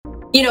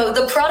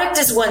The product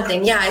is one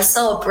thing. Yeah, I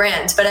sell a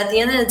brand, but at the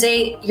end of the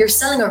day, you're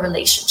selling a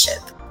relationship.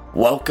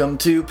 Welcome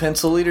to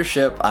Pencil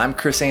Leadership. I'm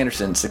Chris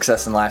Anderson,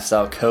 success and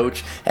lifestyle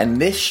coach,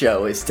 and this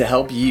show is to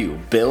help you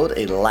build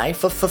a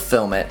life of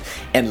fulfillment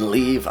and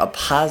leave a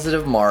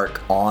positive mark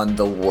on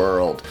the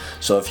world.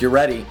 So if you're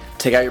ready,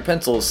 take out your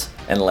pencils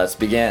and let's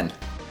begin.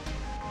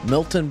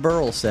 Milton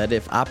Berle said,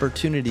 if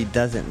opportunity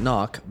doesn't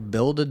knock,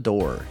 build a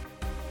door.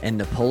 And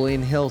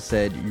Napoleon Hill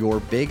said, your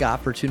big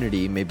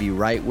opportunity may be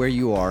right where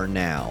you are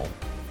now.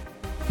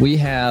 We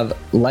have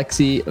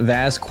Lexi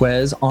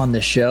Vasquez on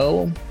the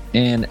show.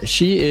 And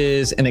she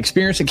is an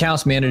experienced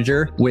accounts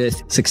manager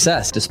with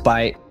success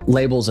despite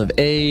labels of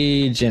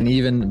age and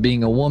even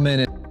being a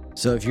woman.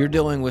 So if you're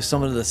dealing with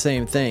some of the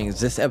same things,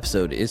 this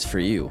episode is for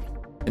you.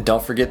 And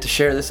don't forget to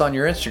share this on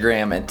your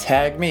Instagram and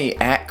tag me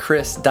at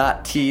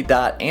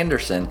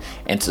chris.t.anderson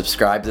and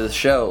subscribe to the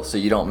show so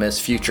you don't miss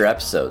future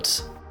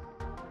episodes.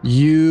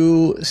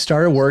 You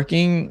started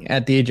working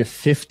at the age of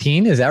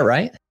 15, is that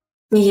right?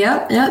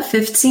 Yep,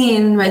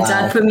 15. My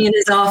dad put me in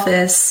his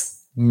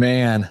office.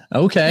 Man,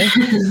 okay.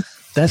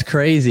 That's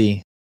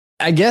crazy.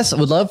 I guess I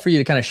would love for you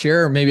to kind of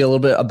share maybe a little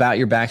bit about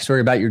your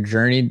backstory, about your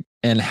journey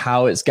and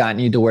how it's gotten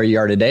you to where you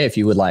are today, if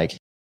you would like.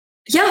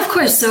 Yeah, of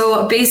course.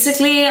 So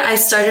basically, I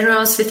started when I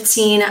was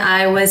 15.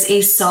 I was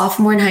a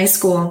sophomore in high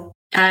school.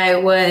 I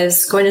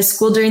was going to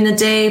school during the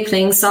day,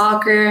 playing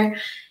soccer,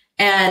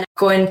 and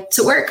going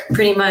to work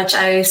pretty much.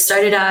 I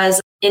started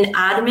as an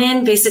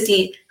admin,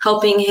 basically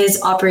helping his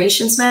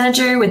operations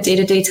manager with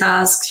day-to-day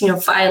tasks,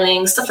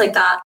 filing, stuff like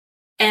that,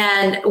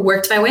 and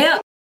worked my way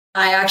up.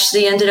 I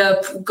actually ended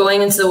up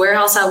going into the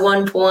warehouse at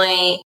one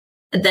point.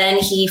 Then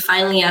he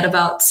finally, at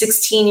about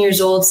 16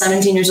 years old,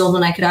 17 years old,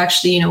 when I could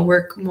actually,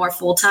 work more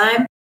full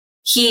time,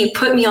 he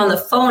put me on the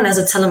phone as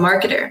a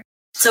telemarketer.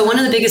 So one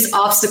of the biggest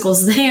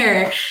obstacles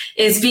there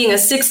is being a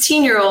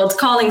 16-year-old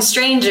calling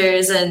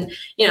strangers and,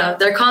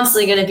 they're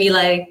constantly going to be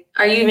like,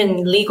 are you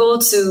even legal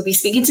to be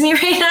speaking to me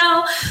right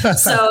now?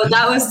 So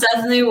that was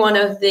definitely one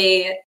of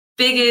the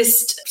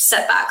biggest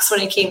setbacks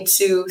when it came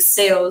to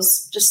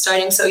sales, just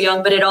starting so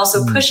young, but it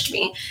also pushed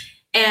me.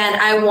 And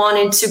I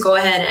wanted to go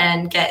ahead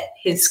and get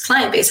his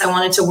client base. I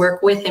wanted to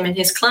work with him and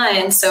his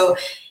clients. So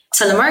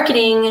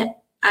telemarketing,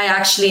 I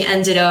actually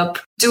ended up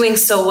doing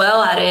so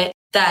well at it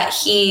that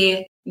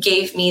he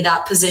gave me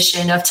that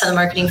position of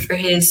telemarketing for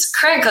his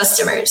current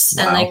customers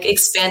and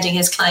expanding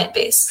his client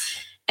base.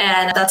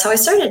 And that's how I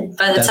started.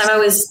 By the time I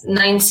was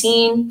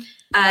 19,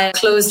 I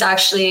closed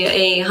actually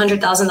a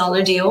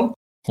 $100,000 deal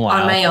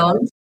on my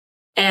own.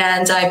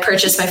 And I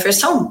purchased my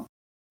first home.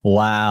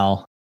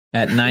 Wow.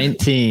 At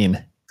 19.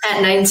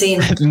 At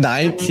 19.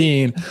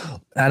 19.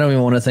 I don't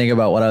even want to think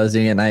about what I was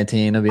doing at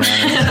 19, to be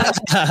honest.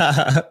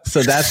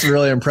 So that's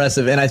really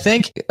impressive. And I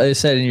think I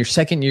said in your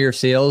second year of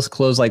sales,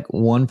 closed like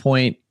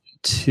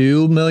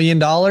 $1.2 million.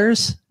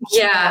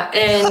 Yeah.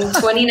 In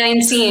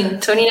 2019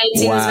 was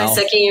my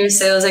second year of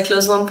sales. I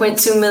closed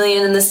 1.2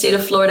 million in the state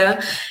of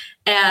Florida.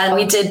 And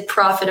we did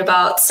profit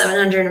about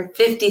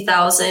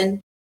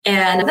 750,000.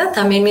 And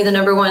that made me the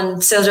number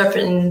one sales rep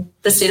in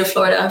the state of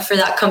Florida for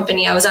that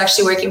company. I was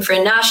actually working for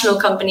a national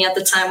company at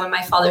the time when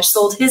my father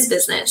sold his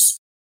business.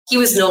 He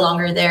was no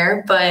longer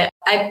there, but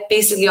I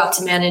basically got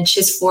to manage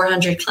his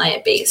 400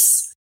 client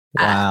base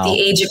at the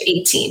age of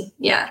 18.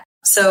 Yeah.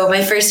 So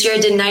my first year I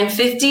did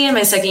 950 and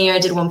my second year I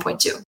did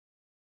 1.2.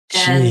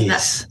 And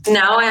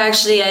now I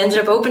ended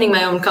up opening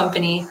my own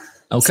company.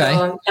 Okay.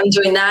 So I'm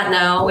doing that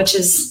now, which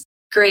is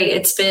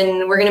great.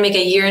 We're going to make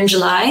a year in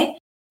July.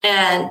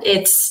 And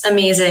it's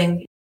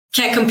amazing.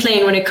 Can't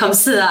complain when it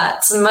comes to that.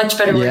 It's much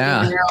better working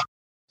on your own.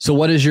 So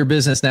what is your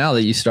business now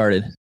that you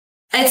started?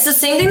 It's the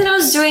same thing that I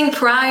was doing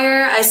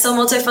prior. I sell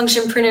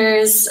multifunction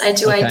printers. I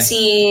do IT,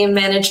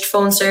 managed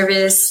phone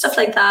service, stuff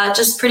like that.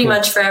 Just pretty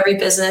much for every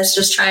business,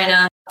 just trying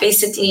to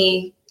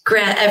basically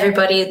grant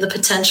everybody the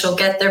potential,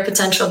 get their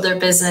potential of their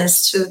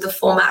business to the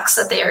full max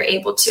that they are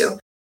able to.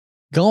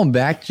 Going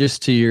back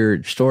just to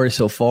your story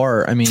so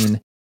far, I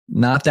mean,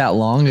 not that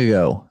long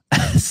ago.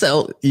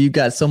 So you've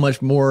got so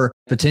much more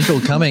potential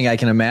coming, I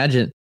can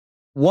imagine.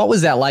 What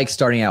was that like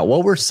starting out?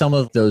 What were some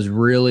of those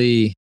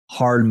really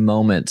hard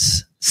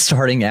moments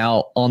starting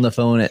out on the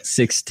phone at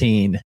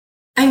 16?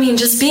 I mean,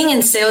 just being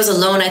in sales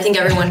alone, I think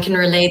everyone can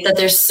relate that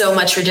there's so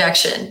much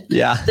rejection.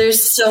 Yeah.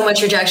 There's so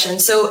much rejection.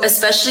 So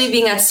especially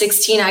being at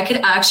 16, I could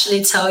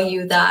actually tell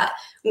you that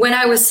when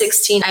I was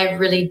 16, I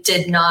really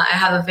did not. I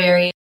have a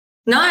very,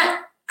 not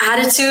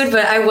attitude,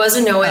 but I was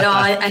a know-it-all.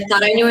 I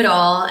thought I knew it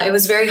all. It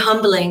was very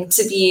humbling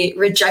to be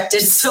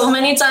rejected so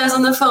many times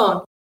on the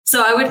phone.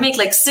 So I would make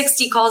like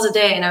 60 calls a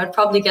day and I would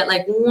probably get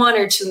like 1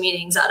 or 2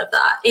 meetings out of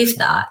that, if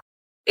that.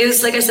 It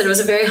was, like I said, it was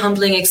a very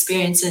humbling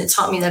experience and it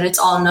taught me that it's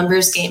all a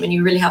numbers game and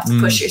you really have to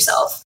push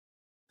yourself.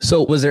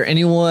 So was there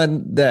any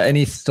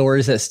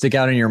stories that stick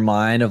out in your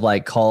mind of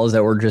like calls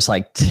that were just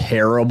like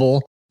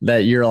terrible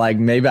that you're like,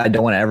 maybe I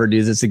don't want to ever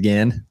do this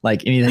again?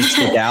 Like anything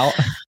stick out?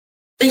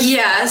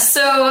 Yeah.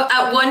 So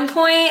at one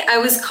point I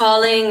was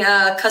calling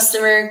a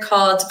customer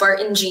called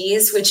Barton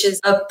G's, which is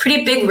a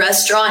pretty big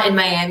restaurant in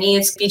Miami.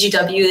 It's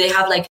BGW. They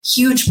have like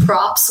huge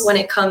props when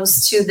it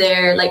comes to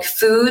their like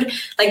food.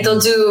 Like they'll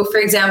do, for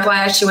example, I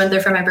actually went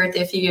there for my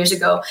birthday a few years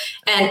ago.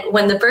 And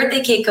when the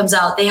birthday cake comes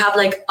out, they have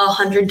like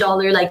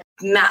 $100 like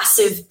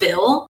massive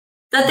bill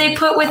that they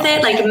put with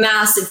it, like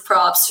massive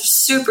props.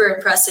 Super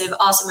impressive.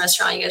 Awesome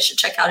restaurant. You guys should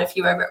check out if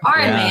you ever are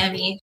in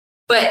Miami.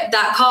 But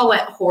that call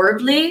went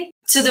horribly,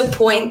 to the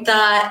point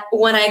that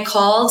when I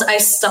called, I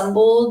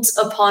stumbled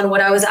upon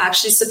what I was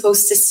actually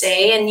supposed to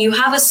say. And you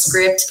have a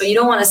script, but you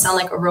don't want to sound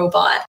like a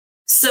robot.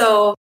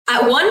 So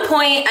at one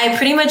point, I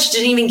pretty much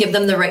didn't even give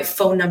them the right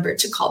phone number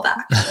to call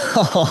back.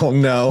 Oh,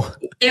 no.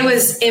 It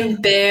was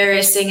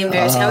embarrassing.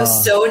 I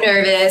was so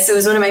nervous. It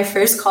was one of my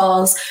first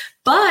calls.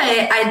 But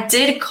I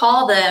did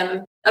call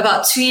them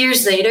about 2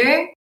 years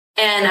later.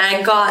 And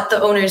I got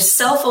the owner's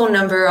cell phone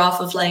number off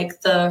of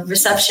like the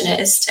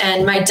receptionist,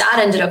 and my dad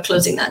ended up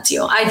closing that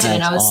deal. I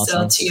didn't. That's I was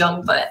awesome. Still too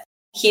young, but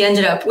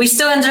we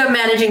still ended up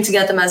managing to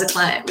get them as a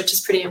client, which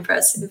is pretty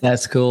impressive.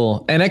 That's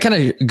cool. And that kind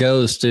of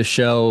goes to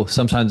show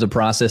sometimes the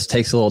process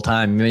takes a little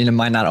time. I mean, it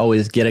might not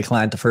always get a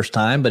client the first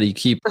time, but you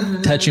keep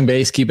touching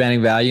base, keep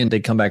adding value, and they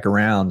come back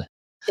around.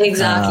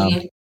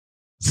 Exactly.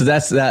 So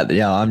that's that.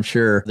 Yeah, I'm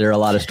sure there are a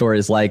lot of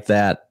stories like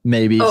that.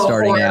 Maybe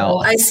starting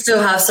horrible. out. I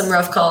still have some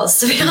rough calls,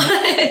 to be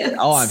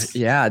honest.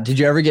 Yeah. Did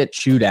you ever get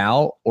chewed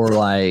out, or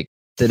like,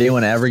 did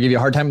anyone ever give you a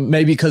hard time?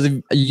 Maybe because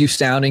of you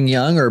sounding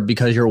young, or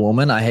because you're a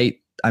woman?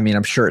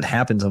 I'm sure it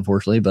happens,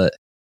 unfortunately, but.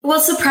 Well,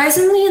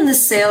 surprisingly, in the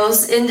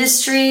sales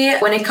industry,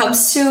 when it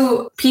comes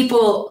to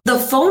people, the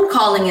phone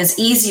calling is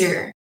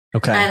easier.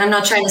 Okay. And I'm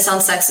not trying to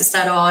sound sexist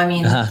at all. I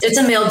mean, it's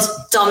a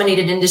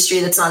male-dominated industry.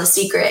 That's not a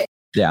secret.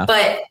 Yeah.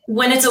 But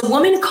when it's a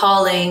woman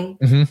calling,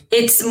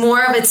 it's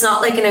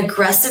not like an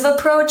aggressive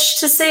approach,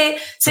 to say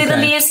the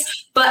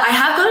least. But I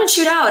have gotten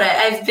chewed out.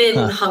 I've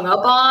been hung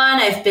up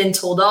on. I've been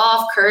told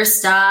off,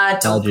 cursed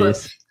at,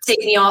 take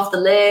me off the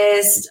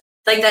list.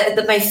 Like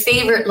that, my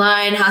favorite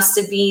line has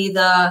to be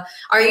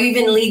are you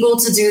even legal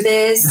to do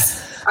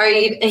this?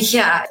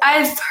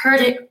 I've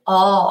heard it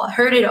all.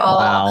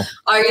 Wow.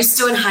 Are you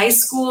still in high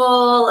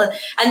school?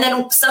 And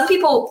then some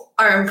people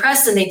are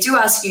impressed and they do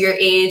ask you your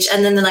age.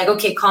 And then they're like,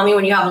 okay, call me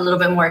when you have a little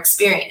bit more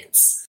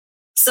experience.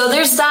 So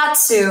there's that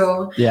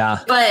too. Yeah.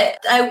 But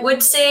I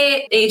would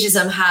say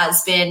ageism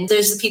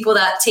there's the people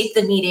that take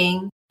the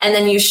meeting and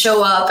then you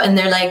show up and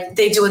they're like,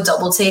 they do a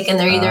double take and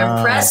they're either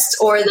impressed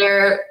or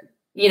they're,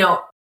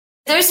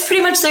 there's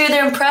pretty much they're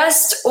either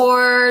impressed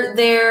or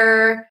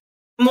they're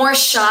more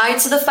shy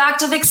to the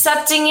fact of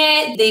accepting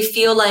it. They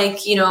feel like,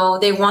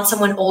 they want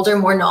someone older,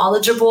 more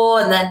knowledgeable.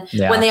 And then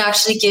when they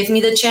actually give me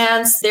the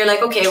chance, they're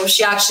like, okay, well,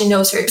 she actually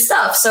knows her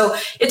stuff. So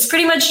it's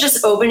pretty much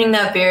just opening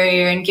that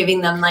barrier and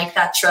giving them like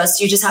that trust.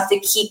 You just have to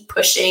keep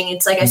pushing.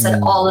 It's like I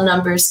said, all a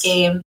numbers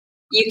game.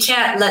 You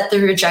can't let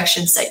the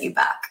rejection set you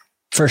back.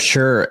 For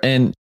sure.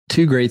 And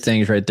two great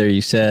things right there.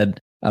 You said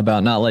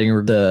about not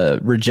letting the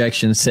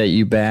rejection set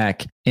you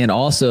back, and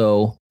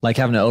also like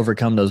having to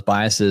overcome those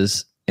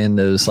biases and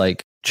those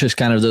like just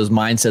kind of those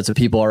mindsets of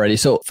people already.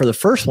 So for the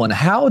first one,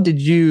 how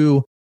did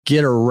you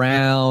get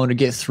around or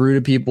get through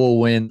to people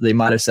when they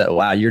might have said,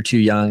 wow, you're too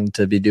young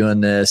to be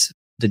doing this?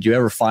 Did you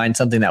ever find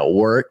something that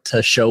worked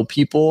to show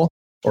people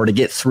or to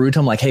get through to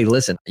them? Like, hey,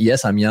 listen,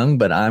 yes, I'm young,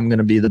 but I'm going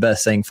to be the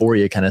best thing for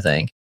you kind of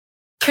thing.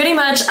 Pretty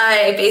much.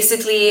 I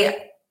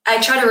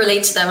try to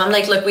relate to them. I'm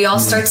like, look, we all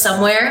start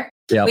somewhere.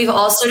 Yep. We've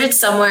all started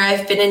somewhere.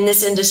 I've been in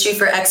this industry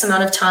for X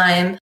amount of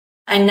time.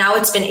 And now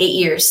it's been 8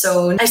 years.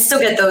 So I still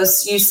get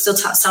those. You still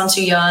sound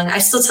too young. I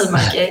still tell the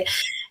market.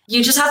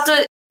 You just have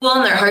to pull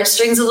on their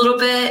heartstrings a little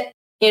bit.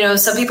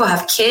 Some people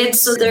have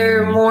kids, so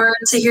they're more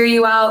to hear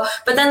you out.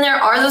 But then there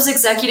are those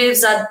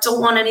executives that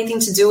don't want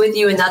anything to do with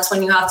you. And that's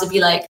when you have to be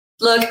like,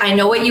 look, I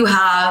know what you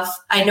have.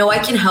 I know I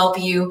can help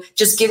you.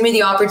 Just give me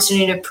the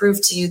opportunity to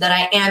prove to you that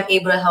I am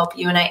able to help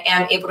you and I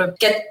am able to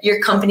get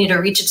your company to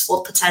reach its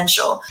full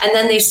potential. And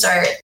then they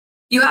start.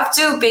 You have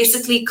to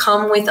basically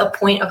come with a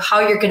point of how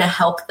you're going to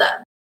help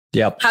them.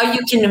 Yep. How you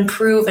can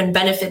improve and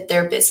benefit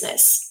their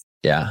business.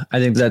 Yeah. I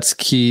think that's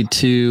key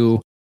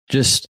to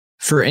just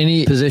for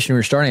any position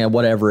you're starting at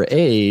whatever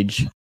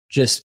age,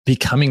 just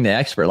becoming the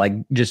expert, like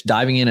just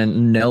diving in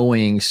and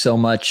knowing so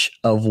much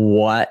of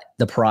what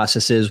the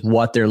process is,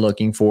 what they're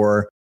looking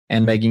for,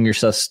 and making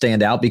yourself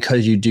stand out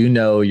because you do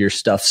know your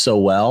stuff so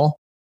well.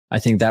 I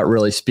think that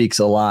really speaks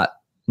a lot,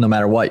 no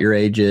matter what your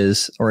age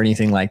is or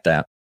anything like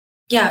that.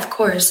 Yeah, of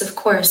course.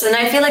 And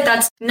I feel like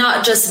that's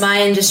not just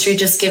my industry,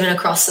 just given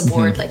across the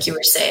board, like you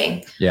were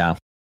saying. Yeah,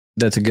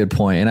 that's a good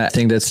point. And I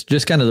think that's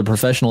just kind of the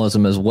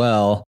professionalism as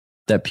well,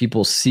 that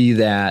people see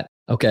that,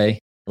 okay,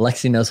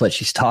 Lexi knows what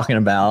she's talking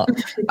about.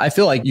 I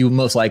feel like you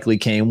most likely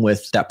came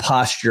with that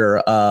posture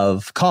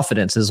of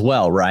confidence as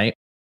well, right?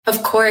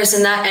 Of course.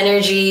 And that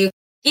energy,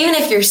 even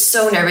if you're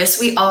so nervous,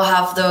 we all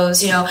have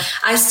those,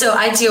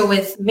 I deal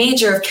with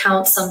major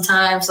accounts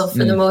sometimes, so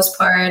for the most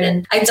part,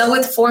 and I dealt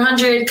with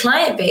 400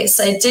 client base.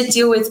 I did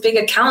deal with big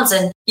accounts,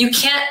 and you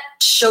can't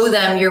show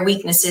them your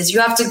weaknesses.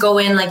 You have to go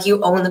in like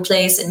you own the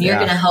place and you're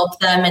going to help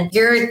them and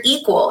you're an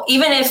equal,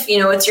 even if,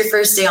 it's your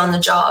first day on the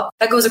job.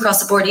 That goes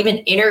across the board, even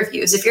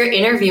interviews. If you're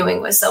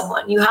interviewing with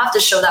someone, you have to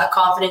show that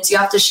confidence. You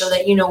have to show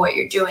that you know what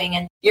you're doing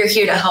and you're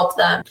here to help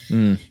them.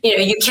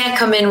 You can't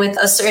come in with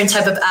a certain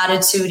type of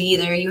attitude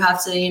either. You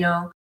have to,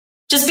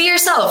 just be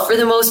yourself for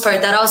the most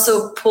part. That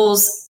also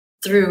pulls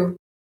through.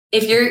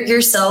 If you're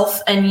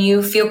yourself and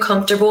you feel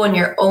comfortable in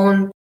your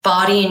own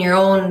body and your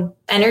own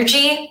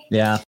energy,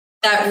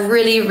 that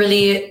really,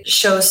 really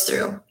shows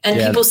through. And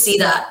people see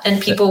that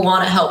and people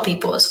want to help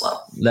people as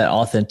well. That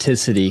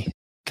authenticity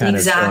kind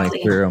of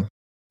going through.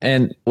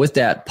 And with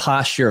that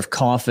posture of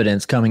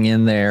confidence coming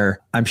in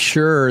there, I'm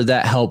sure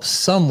that helps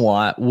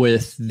somewhat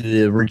with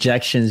the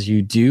rejections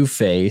you do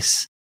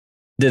face.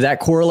 Did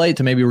that correlate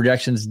to maybe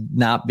rejections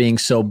not being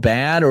so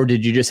bad, or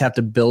did you just have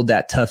to build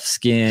that tough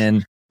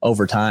skin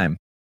over time?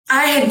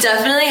 I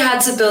definitely had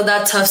to build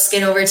that tough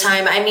skin over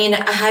time. I mean,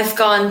 I've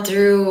gone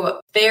through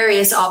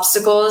various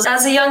obstacles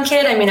as a young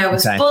kid. I mean, I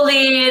was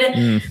bullied.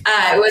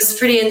 I was a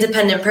pretty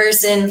independent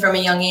person from a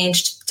young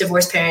age,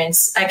 divorced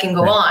parents. I can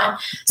go on.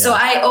 So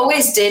I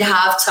always did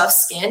have tough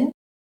skin,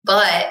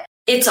 but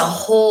it's a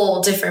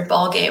whole different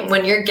ballgame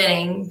when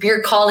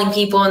you're calling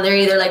people and they're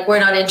either like, we're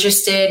not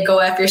interested, go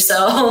F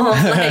yourself,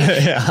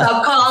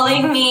 stop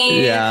calling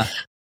me.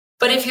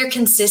 But if you're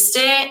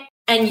consistent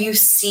and you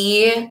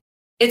see,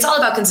 it's all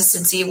about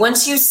consistency.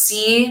 Once you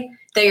see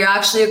that you're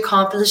actually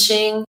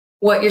accomplishing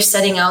what you're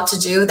setting out to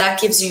do, that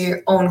gives you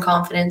your own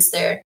confidence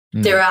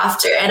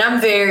thereafter. And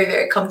I'm very,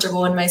 very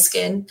comfortable in my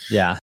skin.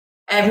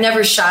 I've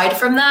never shied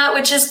from that,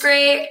 which is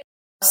great.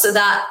 So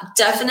that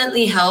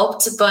definitely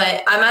helped.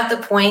 But I'm at the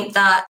point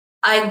that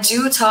I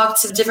do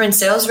talk to different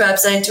sales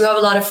reps. I do have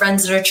a lot of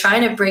friends that are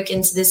trying to break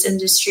into this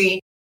industry.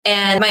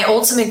 And my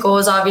ultimate goal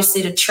is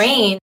obviously to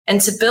train and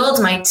to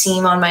build my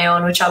team on my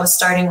own, which I was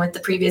starting with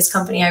the previous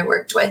company I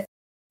worked with.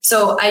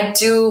 So I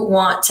do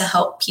want to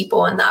help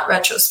people in that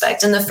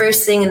retrospect. And the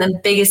first thing and the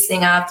biggest thing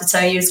I have to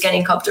tell you is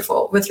getting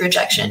comfortable with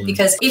rejection,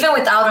 because even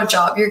without a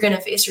job, you're going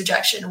to face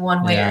rejection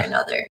one way or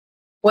another,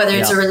 whether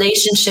it's a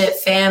relationship,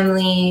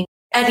 family,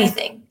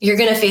 anything, you're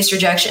going to face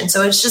rejection.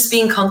 So it's just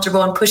being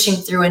comfortable and pushing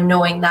through and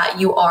knowing that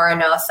you are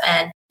enough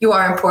and you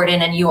are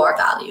important and you are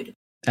valued.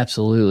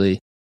 Absolutely.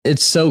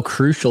 It's so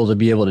crucial to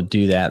be able to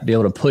do that, be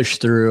able to push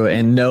through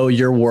and know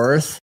your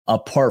worth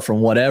apart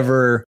from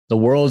whatever the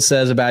world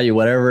says about you,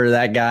 whatever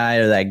that guy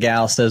or that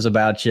gal says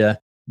about you,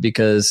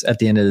 because at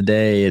the end of the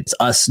day, it's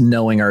us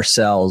knowing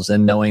ourselves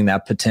and knowing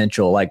that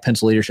potential, like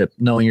Pencil Leadership,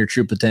 knowing your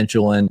true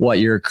potential and what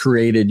you're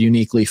created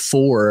uniquely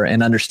for,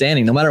 and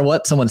understanding no matter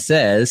what someone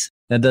says,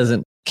 that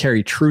doesn't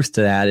carry truth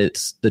to that.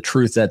 It's the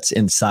truth that's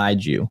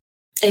inside you.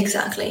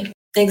 Exactly.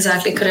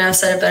 Couldn't have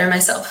said it better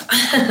myself.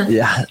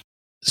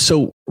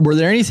 So were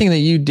there anything that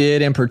you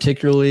did in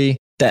particularly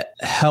that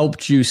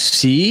helped you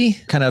see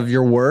kind of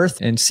your worth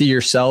and see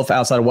yourself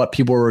outside of what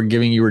people were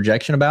giving you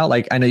rejection about?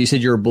 Like, I know you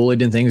said you were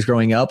bullied and things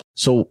growing up.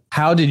 So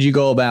how did you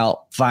go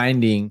about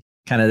finding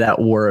kind of that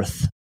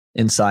worth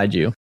inside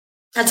you?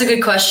 That's a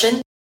good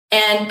question.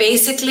 And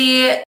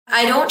basically,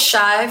 I don't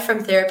shy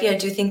from therapy. I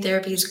do think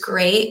therapy is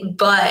great,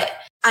 but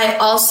I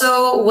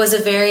also was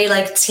a very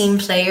team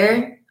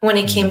player when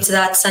it came to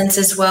that sense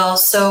as well.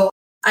 So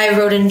I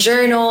wrote in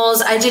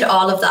journals. I did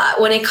all of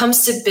that. When it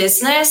comes to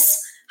business,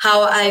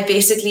 how I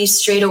basically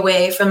strayed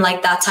away from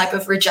that type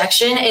of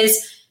rejection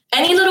is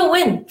any little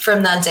win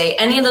from that day,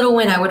 any little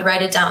win, I would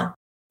write it down.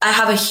 I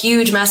have a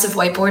huge, massive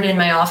whiteboard in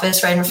my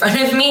office right in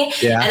front of me.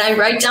 And I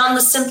write down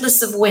the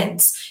simplest of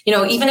wins.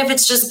 Even if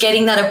it's just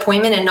getting that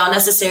appointment and not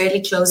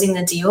necessarily closing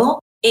the deal,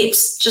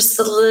 it's just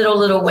the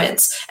little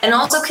wins. And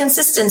also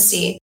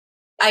consistency.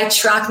 I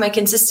track my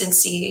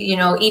consistency.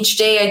 Each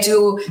day I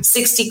do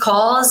 60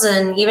 calls.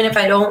 And even if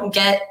I don't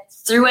get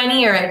through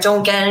any, or I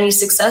don't get any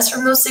success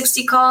from those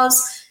 60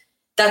 calls,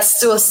 that's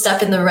still a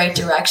step in the right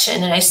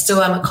direction. And I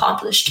still am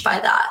accomplished by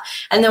that.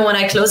 And then when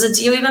I close a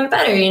deal, even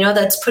better,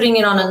 that's putting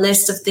it on a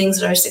list of things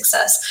that are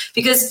success,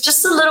 because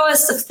just the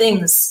littlest of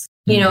things,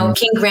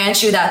 can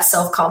grant you that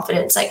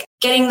self-confidence, like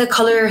getting the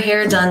color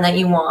hair done that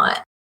you want,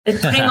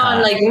 putting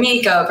on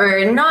makeup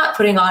or not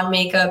putting on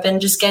makeup,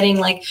 and just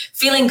getting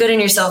feeling good in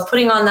yourself,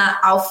 putting on that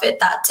outfit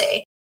that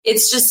day.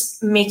 It's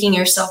just making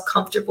yourself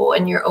comfortable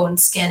in your own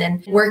skin.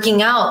 And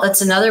working out, that's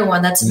another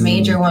one. That's a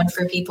major one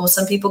for people.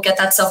 Some people get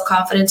that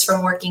self-confidence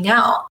from working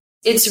out.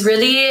 It's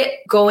really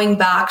going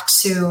back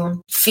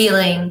to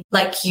feeling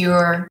like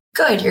you're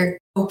good, you're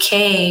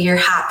okay, you're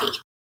happy.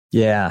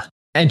 Yeah.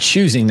 And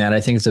choosing that,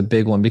 I think, is a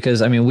big one,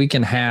 because we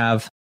can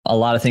have a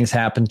lot of things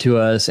happen to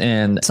us,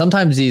 and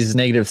sometimes these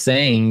negative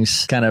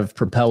things kind of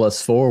propel us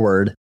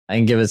forward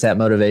and give us that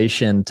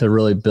motivation to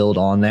really build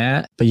on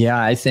that. But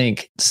yeah, I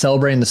think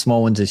celebrating the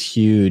small ones is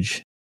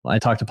huge. I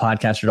talk to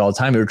podcasters all the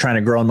time who are trying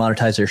to grow and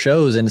monetize their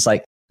shows. And it's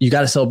you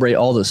got to celebrate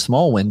all the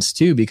small wins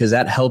too, because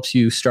that helps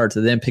you start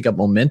to then pick up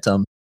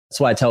momentum That's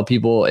why I tell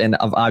people, and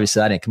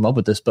obviously I didn't come up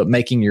with this, but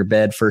making your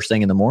bed first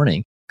thing in the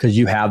morning, because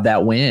you have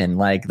that win,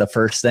 like the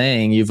first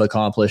thing you've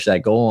accomplished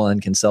that goal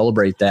and can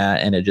celebrate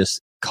that. And it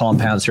just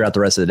compounds throughout the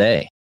rest of the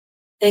day.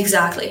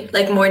 Exactly.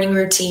 Like morning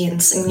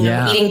routines and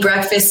eating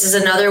breakfast is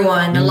another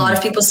one. A lot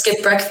of people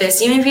skip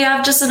breakfast, even if you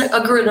have just a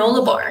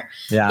granola bar,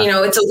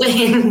 it's a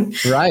win.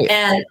 Right.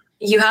 And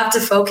you have to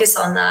focus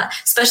on that,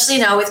 especially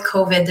now with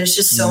COVID. There's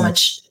just so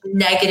much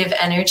negative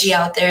energy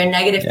out there and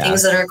negative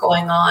things that are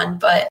going on.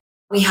 But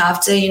we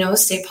have to,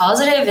 stay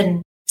positive,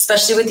 and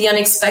especially with the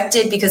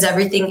unexpected, because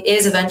everything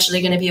is eventually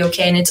going to be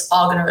okay and it's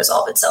all going to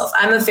resolve itself.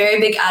 I'm a very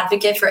big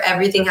advocate for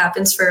everything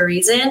happens for a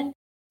reason.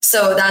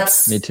 So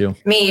that's me too.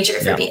 Major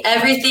for me.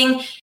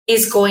 Everything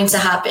is going to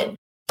happen,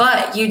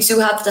 but you do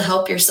have to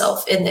help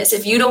yourself in this.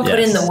 If you don't put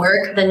in the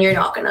work, then you're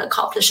not going to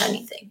accomplish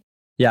anything.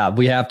 Yeah,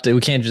 we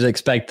can't just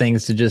expect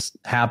things to just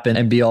happen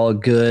and be all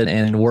good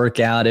and work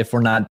out if we're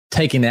not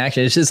taking the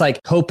action. It's just like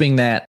hoping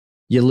that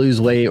you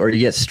lose weight or you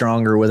get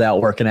stronger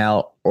without working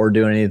out or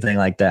doing anything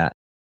like that.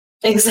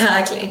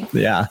 Exactly.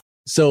 Yeah.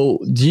 So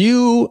do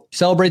you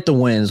celebrate the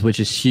wins, which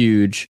is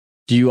huge?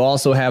 Do you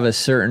also have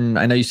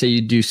I know you say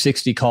you do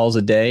 60 calls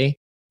a day.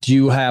 Do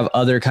you have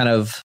other kind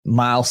of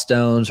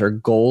milestones or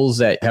goals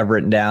that you have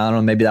written down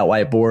on maybe that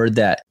whiteboard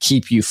that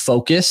keep you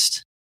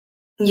focused?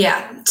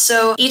 Yeah.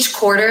 So each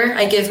quarter,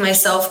 I give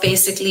myself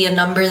basically a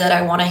number that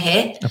I want to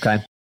hit.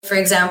 Okay. For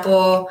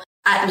example,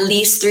 at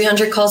least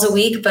 300 calls a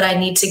week, but I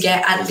need to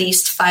get at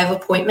least 5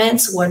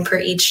 appointments, 1 per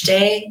each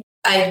day.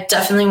 I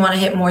definitely want to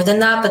hit more than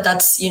that, but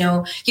that's, you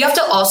have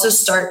to also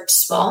start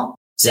small.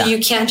 So you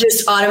can't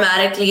just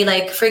automatically,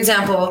 like, for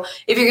example,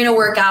 if you're going to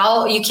work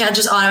out, you can't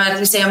just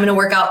automatically say, I'm going to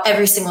work out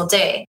every single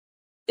day.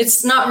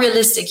 It's not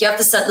realistic. You have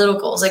to set little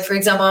goals. Like, for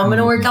example, I'm going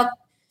to work out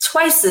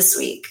twice this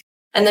week.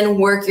 And then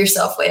work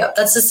yourself way up.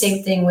 That's the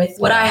same thing with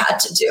what I had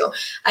to do.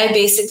 I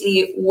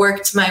basically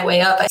worked my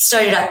way up. I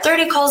started at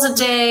 30 calls a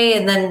day,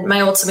 and then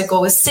my ultimate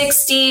goal was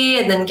 60,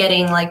 and then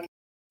getting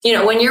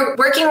when you're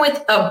working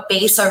with a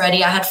base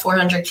already, I had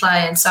 400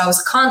 clients, so I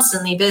was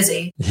constantly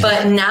busy. Yeah.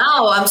 But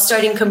now I'm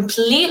starting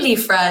completely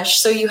fresh.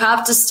 So you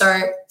have to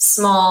start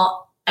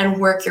small and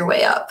work your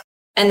way up.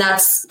 And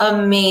that's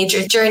a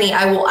major journey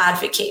I will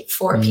advocate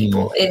for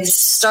people is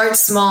start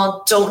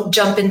small. Don't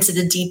jump into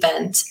the deep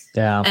end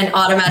and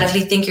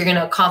automatically think you're going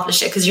to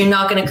accomplish it, because you're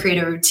not going to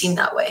create a routine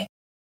that way.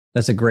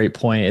 That's a great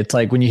point. It's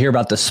like when you hear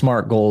about the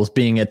SMART goals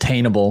being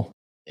attainable,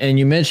 and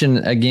you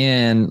mentioned,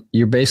 again,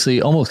 you're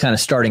basically almost kind of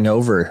starting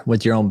over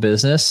with your own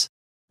business.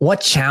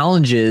 What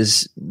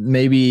challenges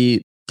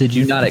maybe did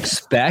you not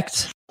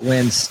expect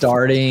when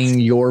starting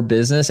your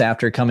business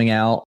after coming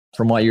out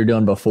from what you're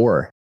doing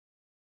before?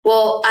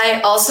 Well,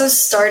 I also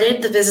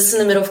started the business in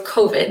the middle of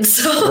COVID.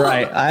 So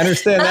right. I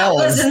understand that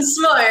one. Wasn't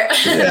smart.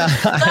 Yeah.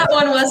 That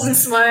one wasn't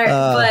smart.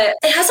 But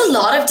it has a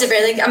lot of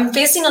different, I'm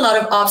facing a lot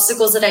of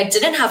obstacles that I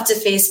didn't have to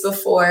face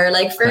before.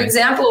 Like, for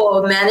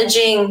example,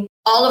 managing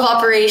all of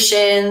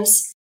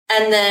operations.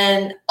 And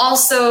then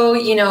also,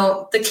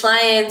 the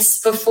clients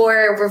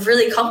before were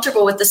really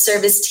comfortable with the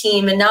service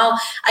team. And now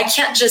I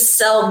can't just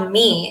sell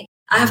me.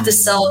 I have to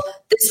sell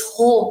this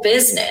whole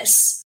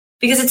business.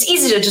 Because it's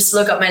easy to just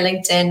look up my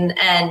LinkedIn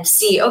and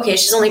see, okay,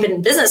 she's only been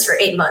in business for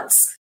 8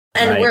 months.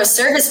 And we're a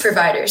service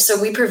provider.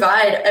 So we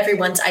provide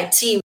everyone's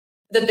IT,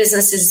 the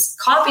business's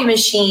copy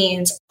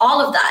machines,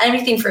 all of that,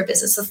 everything for a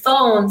business, the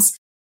phones.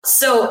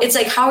 So it's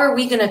like, how are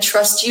we going to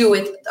trust you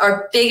with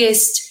our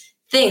biggest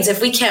things?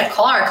 If we can't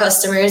call our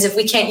customers, if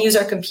we can't use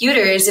our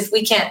computers, if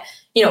we can't,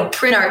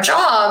 print our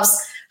jobs,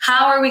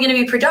 how are we going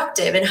to be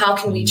productive? And how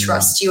can we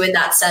trust you in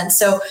that sense?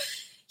 So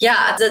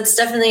yeah, that's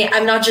definitely,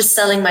 I'm not just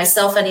selling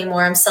myself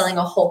anymore. I'm selling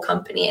a whole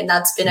company. And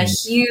that's been a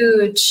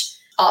huge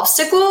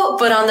obstacle.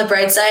 But on the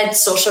bright side,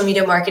 social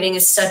media marketing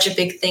is such a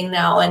big thing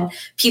now. And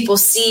people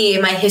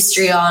see my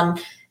history on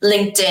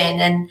LinkedIn,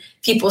 and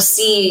people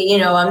see,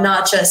 I'm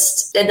not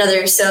just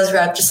another sales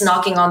rep just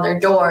knocking on their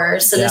door,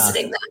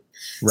 soliciting them.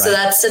 Right. So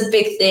that's a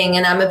big thing.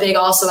 And I'm a big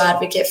also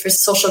advocate for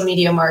social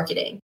media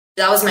marketing.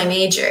 That was my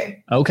major.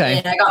 Okay.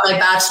 And I got my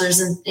bachelor's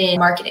in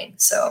marketing.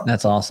 So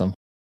that's awesome.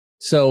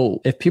 So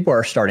if people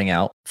are starting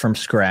out from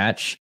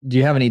scratch, do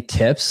you have any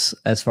tips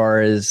as far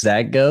as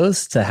that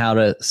goes to how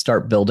to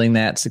start building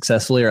that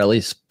successfully, or at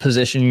least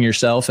positioning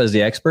yourself as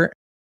the expert?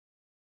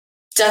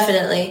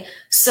 Definitely.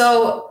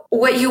 So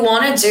what you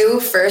want to do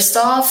first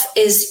off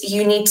is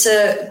you need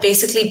to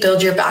basically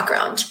build your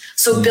background.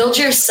 So build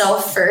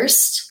yourself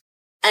first.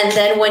 And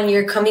then when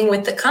you're coming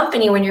with the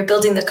company, when you're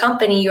building the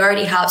company, you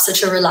already have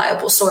such a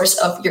reliable source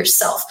of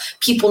yourself.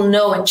 People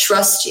know and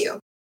trust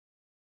you.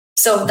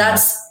 So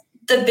that's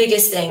the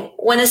biggest thing.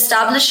 When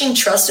establishing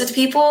trust with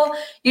people,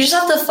 you just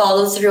have to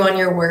follow through on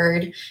your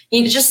word.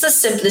 Just the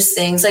simplest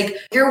things, like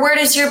your word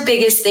is your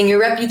biggest thing. Your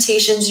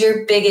reputation's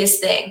your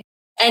biggest thing.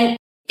 And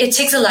it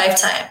takes a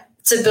lifetime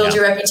to build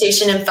your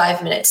reputation in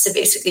 5 minutes to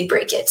basically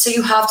break it. So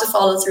you have to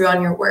follow through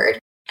on your word.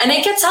 And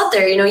it gets out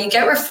there, you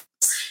get referrals,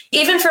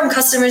 even from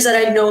customers that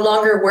I no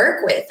longer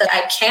work with, that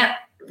I can't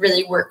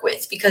really work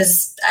with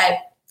because I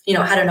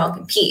had a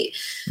non-compete.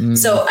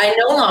 So I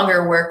no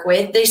longer work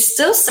with, they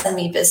still send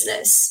me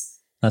business.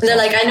 And they're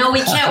like, I know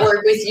we can't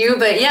work with you,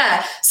 but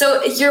yeah.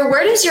 So your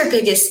word is your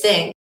biggest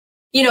thing.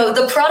 You know,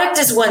 the product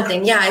is one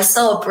thing. Yeah, I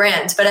sell a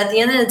brand, but at the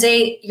end of the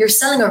day, you're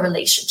selling a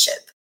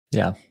relationship.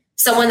 Yeah.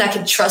 Someone that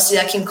can trust you,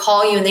 that can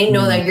call you, and they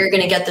know that you're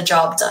going to get the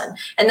job done.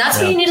 And that's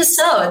what you need to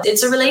sell.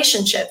 It's a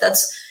relationship.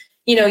 That's,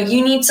 you know,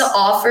 you need to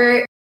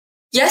offer.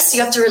 Yes,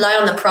 you have to rely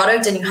on the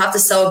product and you have to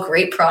sell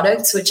great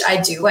products, which I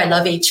do. I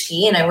love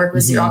HP and I work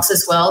with Xerox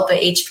as well,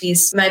 but HP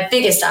is my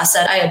biggest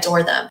asset. I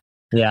adore them.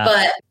 Yeah.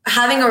 But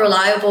having a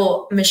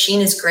reliable machine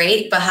is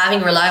great, but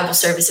having reliable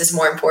service is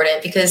more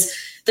important, because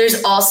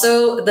there's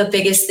also the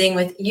biggest thing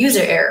with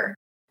user error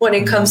when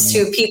it comes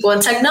to people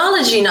and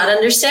technology not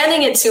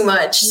understanding it too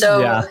much.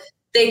 So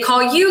they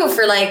call you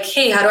for like,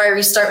 hey, how do I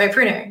restart my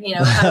printer? You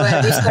know, how do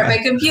I restart my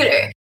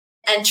computer?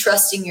 And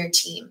trusting your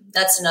team.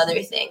 That's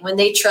another thing. When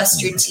they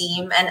trust your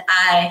team, and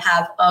I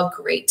have a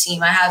great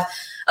team. I have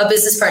a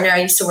business partner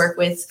I used to work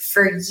with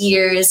for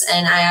years,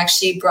 and I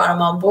actually brought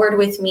him on board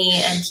with me,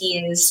 and he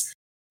is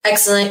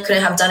excellent.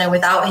 Couldn't have done it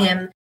without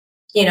him.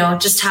 You know,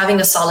 just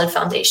having a solid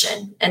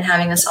foundation and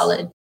having a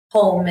solid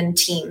home and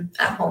team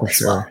at home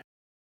as well.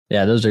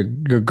 Yeah, those are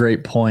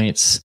great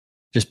points.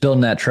 Just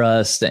building that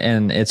trust,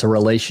 and it's a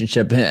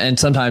relationship. And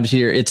sometimes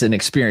here it's an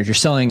experience. You're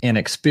selling an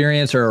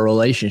experience or a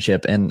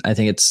relationship. And I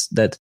think it's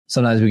that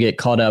sometimes we get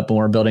caught up when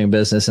we're building a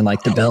business and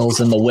like the bells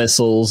and the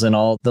whistles and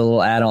all the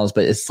little add-ons,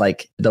 but it's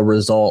like the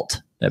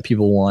result that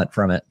people want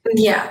from it.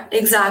 Yeah,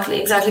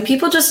 exactly.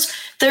 People just,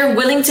 they're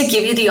willing to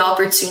give you the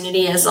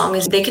opportunity as long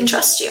as they can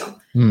trust you.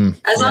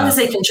 As long as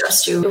they can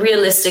trust you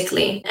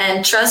realistically.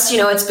 And trust, you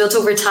know, it's built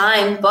over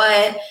time,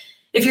 but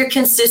if you're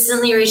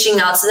consistently reaching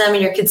out to them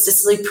and you're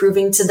consistently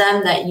proving to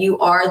them that you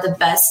are the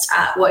best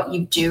at what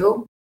you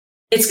do,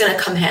 it's going to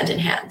come hand in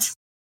hand.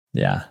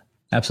 Yeah,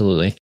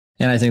 absolutely.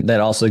 And I think that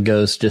also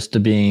goes just to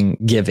being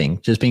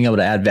giving, just being able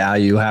to add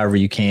value however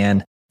you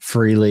can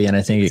freely. And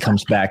I think it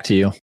comes back to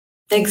you.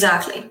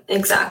 Exactly.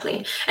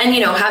 And, you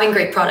know, having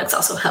great products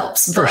also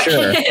helps. For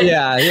sure.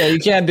 Yeah. You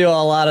can't do a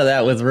lot of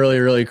that with really,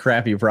 really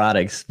crappy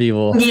products.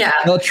 People,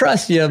 they'll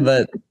trust you,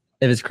 but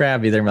if it's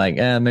crappy, they're like,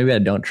 maybe I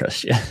don't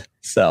trust you.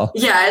 So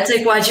yeah, it's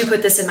like, why'd you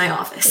put this in my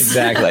office?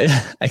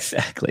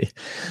 Exactly.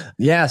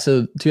 Yeah.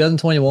 So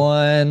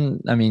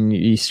 2021, I mean,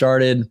 you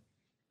started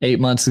 8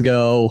 months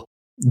ago.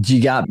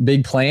 You got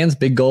big plans,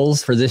 big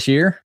goals for this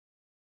year?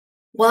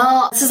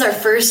 Well, this is our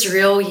first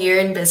real year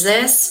in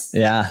business.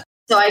 Yeah.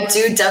 So I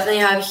do definitely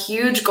have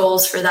huge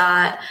goals for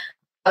that.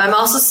 I'm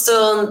also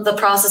still in the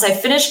process. I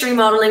finished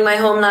remodeling my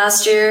home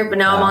last year, but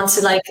now I'm on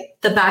to like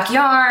the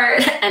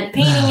backyard and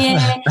painting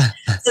it.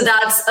 So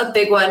that's a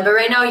big one. But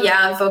right now,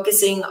 I'm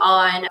focusing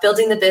on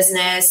building the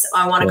business.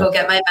 I want to go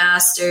get my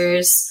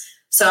master's.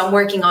 So I'm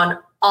working on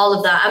all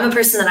of that. I'm a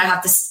person that I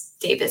have to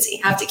stay busy,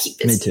 have to keep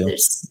busy. Me too.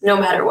 There's no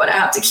matter what, I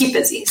have to keep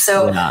busy.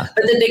 So, but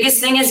the biggest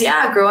thing is,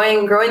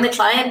 growing the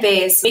client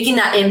base, making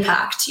that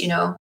impact, you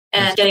know,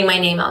 and getting my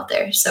name out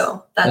there.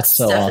 So that's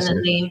so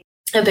definitely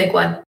a big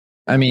one.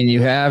 I mean,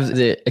 you have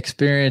the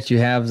experience, you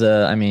have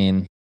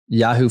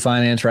Yahoo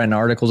Finance writing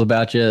articles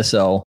about you.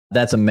 So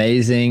that's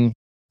amazing.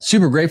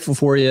 Super grateful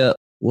for you,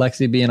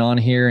 Lexi, being on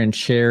here and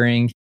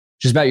sharing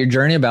just about your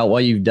journey, about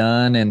what you've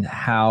done and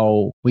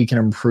how we can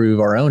improve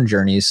our own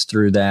journeys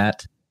through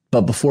that.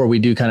 But before we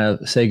do kind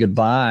of say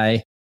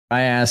goodbye,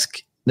 I ask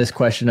this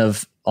question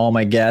of all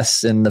my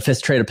guests, and the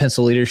fifth trait of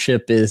pencil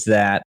leadership is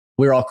that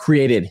we're all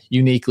created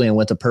uniquely and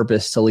with a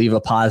purpose to leave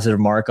a positive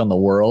mark on the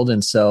world.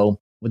 And so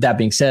with that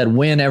being said,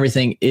 when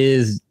everything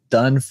is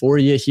done for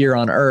you here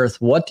on Earth,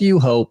 what do you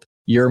hope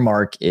your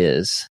mark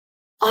is?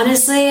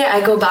 Honestly,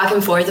 I go back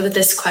and forth with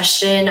this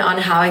question on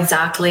how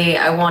exactly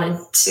I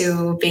wanted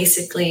to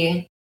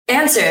basically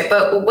answer it.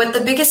 But what the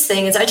biggest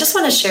thing is, I just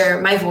want to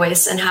share my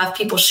voice and have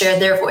people share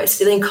their voice,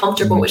 feeling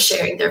comfortable with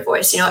sharing their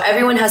voice. You know,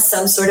 everyone has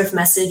some sort of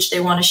message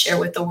they want to share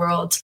with the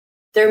world.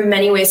 There are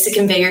many ways to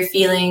convey your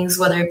feelings,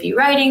 whether it be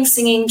writing,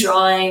 singing,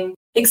 drawing,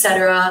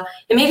 etc.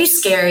 It may be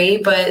scary,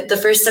 but the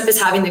first step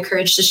is having the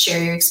courage to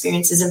share your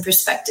experiences and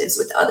perspectives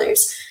with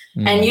others.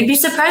 And you'd be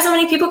surprised how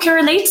many people can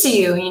relate to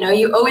you. You know,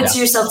 you owe it to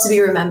yourself to be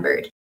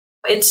remembered.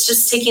 It's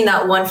just taking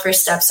that one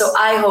first step. So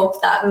I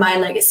hope that my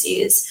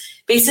legacy is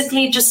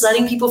basically just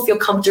letting people feel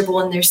comfortable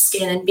in their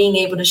skin and being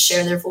able to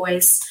share their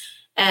voice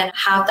and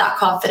have that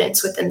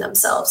confidence within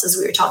themselves, as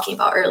we were talking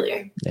about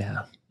earlier.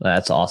 Yeah,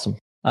 that's awesome.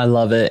 I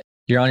love it.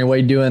 You're on your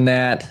way doing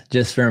that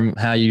just from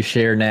how you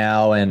share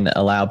now and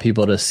allow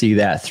people to see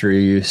that through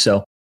you.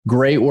 So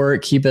great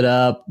work. Keep it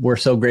up. We're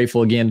so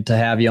grateful again to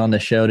have you on the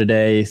show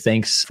today.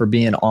 Thanks for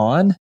being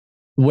on.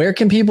 Where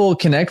can people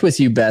connect with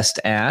you best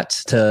at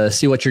to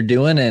see what you're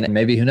doing? And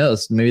maybe, who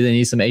knows, maybe they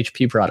need some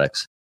HP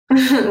products.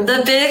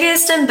 The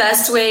biggest and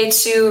best way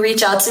to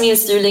reach out to me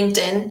is through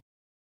LinkedIn.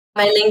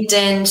 My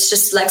LinkedIn is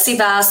just Lexi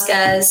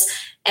Vasquez.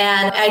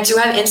 And I do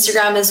have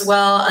Instagram as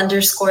well,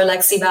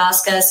 _Lexi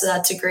Vasquez. So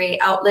that's a great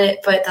outlet,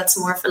 but that's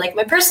more for like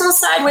my personal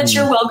side, which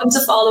you're welcome to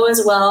follow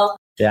as well.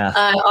 Yeah.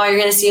 All you're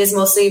going to see is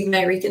mostly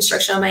my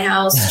reconstruction on my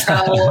house,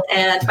 travel,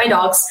 and my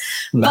dogs.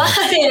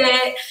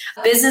 Nice.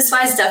 But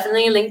business-wise,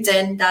 definitely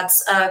LinkedIn.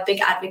 That's a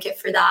big advocate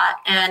for that.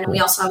 And we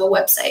also have a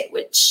website,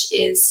 which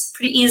is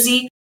pretty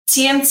easy.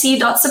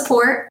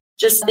 tmt.support.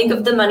 Just think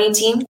of the money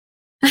team.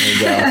 There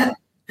you go.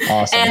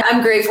 Awesome. And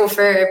I'm grateful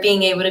for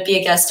being able to be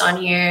a guest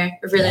on here.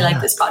 I really like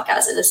this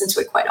podcast. I listen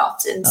to it quite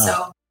often.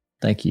 So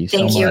thank you.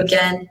 Thank you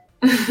again.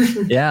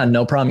 Yeah,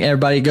 no problem.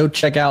 Everybody go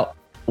check out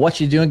what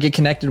she's doing. Get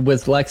connected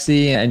with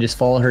Lexi and just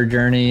follow her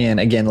journey. And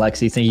again,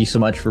 Lexi, thank you so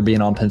much for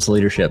being on Pencil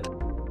Leadership.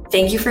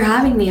 Thank you for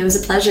having me. It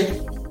was a pleasure.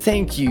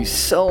 Thank you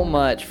so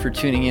much for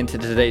tuning into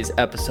today's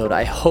episode.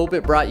 I hope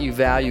it brought you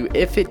value.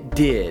 If it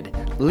did,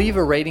 leave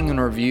a rating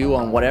and review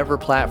on whatever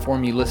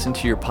platform you listen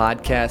to your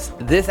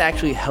podcast. This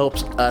actually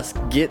helps us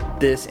get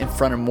this in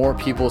front of more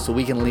people so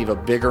we can leave a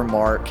bigger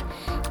mark.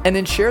 And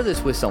then share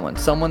this with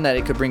someone that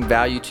it could bring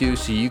value to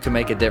so you can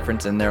make a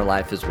difference in their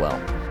life as well.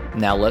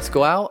 Now let's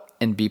go out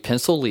and be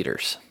pencil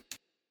leaders.